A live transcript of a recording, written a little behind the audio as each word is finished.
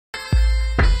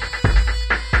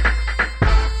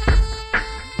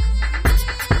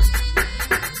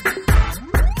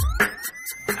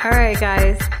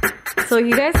Alright guys, so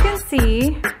you guys can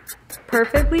see,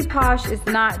 Perfectly Posh is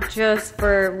not just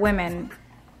for women.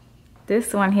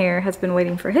 This one here has been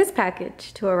waiting for his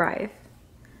package to arrive.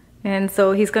 And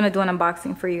so he's gonna do an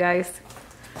unboxing for you guys.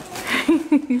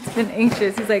 He's been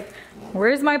anxious. He's like,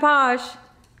 where's my Posh?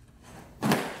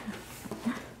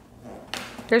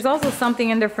 There's also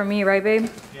something in there for me, right babe?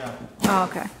 Yeah. Oh,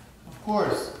 okay. Of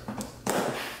course.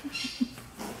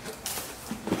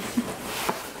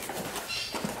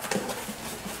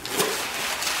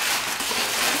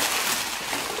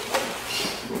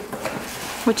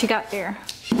 What you got there?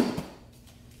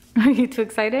 Are you too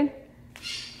excited?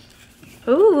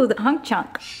 Ooh, the hunk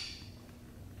chunk.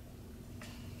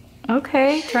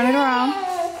 Okay, turn it around.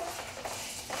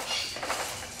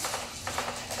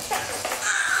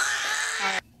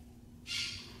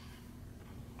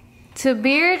 To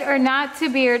beard or not to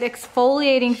beard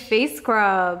exfoliating face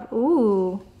scrub.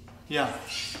 Ooh. Yeah.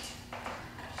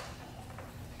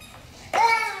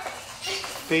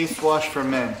 Face wash for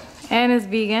men. And it's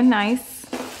vegan, nice.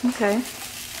 Okay.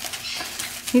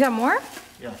 You got more?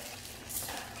 Yeah.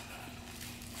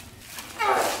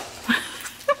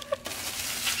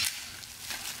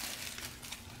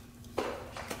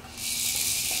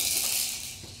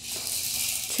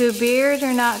 To beard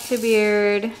or not to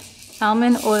beard,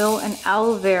 almond oil and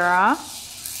aloe vera,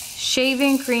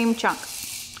 shaving cream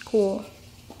chunks. Cool.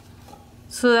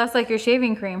 So that's like your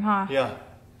shaving cream, huh? Yeah.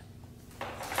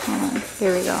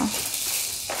 Here we go.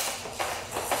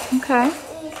 Okay.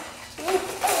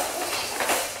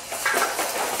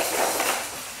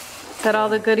 Is that all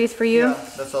the goodies for you? Yeah,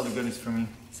 that's all the goodies for me.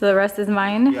 So the rest is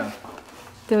mine? Yeah.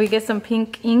 Did we get some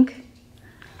pink ink?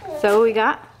 Is that what we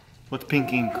got? What's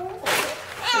pink ink?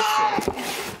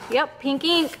 Yep, pink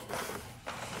ink.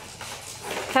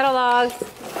 Catalogs.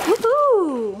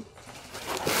 Woohoo!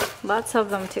 Lots of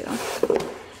them too.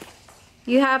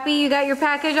 You happy you got your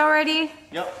package already?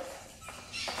 Yep.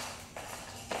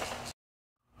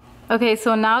 Okay,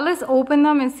 so now let's open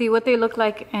them and see what they look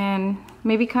like and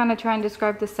maybe kind of try and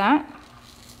describe the scent.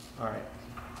 Alright.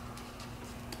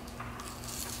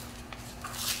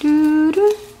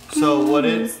 So what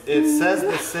it says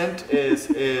the scent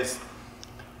is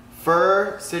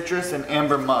fir, citrus, and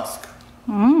amber musk.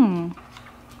 Mmm.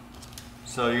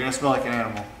 So you're gonna smell like an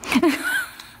animal.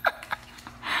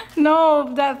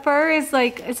 No, that fur is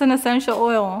like, it's an essential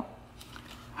oil.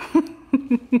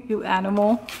 You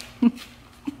animal.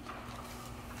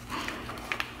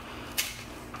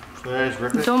 So there's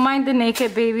rip it. Don't mind the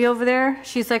naked baby over there.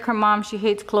 She's like her mom, she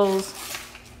hates clothes.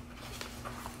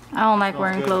 I don't like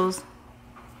wearing clothes.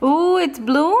 Ooh, it's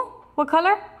blue? What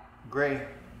color? Gray.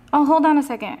 Oh, hold on a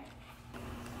second.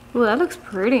 Ooh, that looks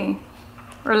pretty.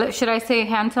 Or should I say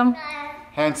handsome?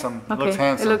 Handsome. Okay, Looks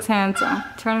handsome. it looks handsome.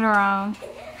 Turn it around.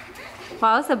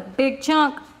 Wow, that's a big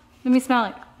chunk. Let me smell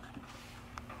it.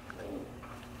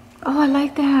 Oh, I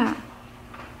like that.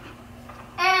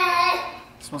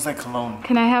 It smells like cologne.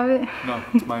 Can I have it? No,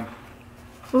 it's mine.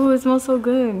 Ooh, it smells so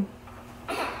good.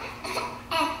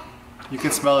 You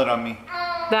can smell it on me.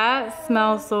 That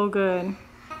smells so good.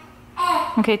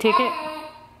 Okay, take it.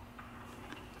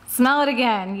 Smell it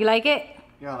again. You like it?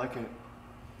 Yeah, I like it.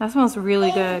 That smells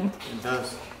really good. It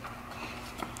does.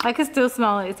 I can still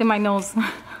smell it. It's in my nose. All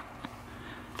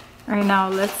right, now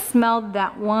let's smell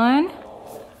that one.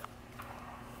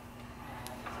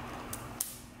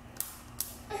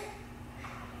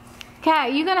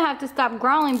 Kat, you're gonna have to stop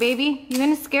growling, baby. You're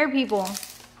gonna scare people.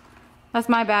 That's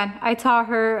my bad. I taught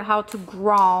her how to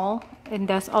growl, and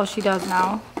that's all she does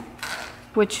now,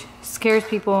 which scares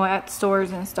people at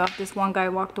stores and stuff. This one guy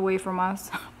walked away from us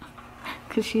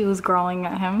because she was growling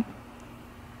at him.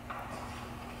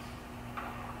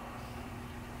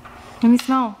 Let me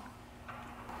smell.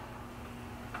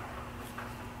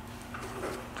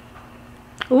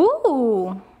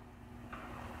 Ooh.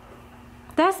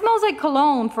 That smells like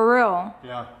cologne, for real.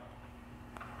 Yeah.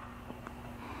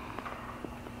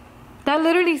 That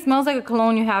literally smells like a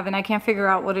cologne you have and I can't figure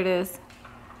out what it is.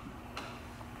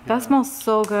 That smells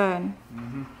so good.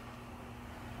 Mm-hmm.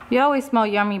 You always smell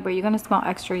yummy, but you're gonna smell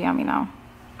extra yummy now.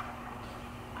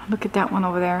 Look at that one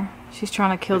over there. She's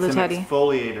trying to kill the teddy. It's an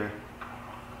exfoliator.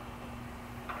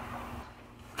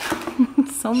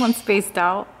 Someone spaced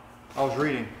out. I was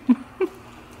reading.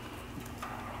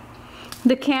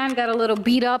 The can got a little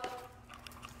beat up.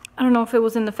 I don't know if it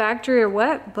was in the factory or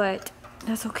what, but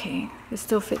that's okay. It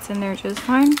still fits in there just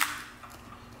fine.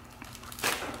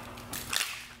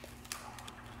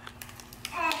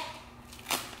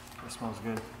 It smells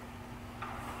good.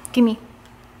 Gimme.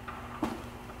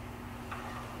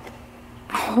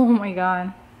 Oh my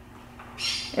god.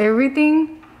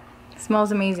 Everything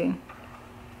smells amazing.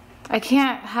 I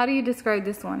can't, how do you describe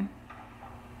this one?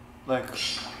 Like,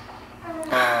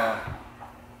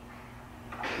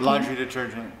 laundry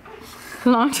detergent.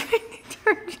 Laundry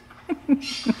detergent.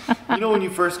 You know when you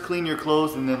first clean your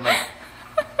clothes and then like...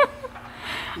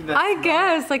 I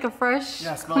guess, like a fresh,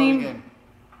 yeah, smell clean... it again.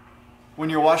 When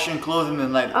you're washing clothes and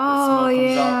then like the Oh, smell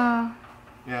comes yeah. out.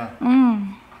 Yeah.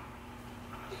 Mm.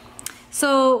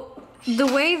 So the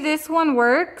way this one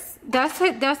works, that's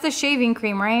it. That's the shaving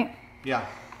cream, right? Yeah.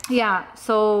 Yeah.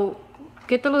 So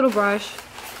get the little brush.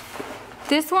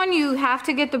 This one you have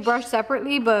to get the brush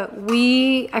separately, but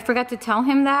I forgot to tell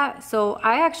him that. So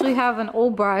I actually have an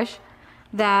old brush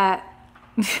that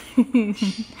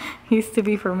used to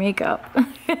be for makeup.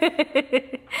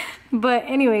 But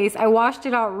anyways, I washed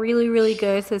it out really, really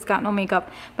good, so it's got no makeup.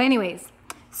 But anyways,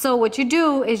 so what you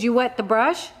do is you wet the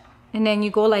brush and then you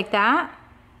go like that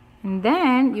and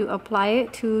then you apply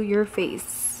it to your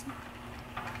face.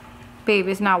 Babe,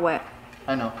 it's not wet.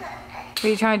 I know. What are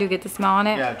you trying to do, get the smell on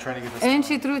it? Yeah, trying to get the smell. And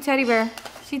she threw a teddy bear.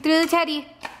 She threw the teddy.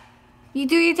 You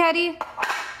threw your teddy?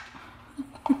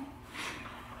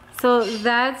 So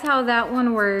that's how that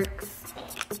one works.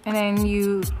 And then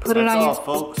you put it on your...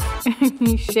 folks.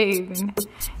 You shave and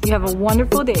you have a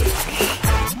wonderful day.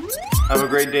 Have a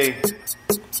great day.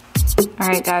 All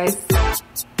right, guys.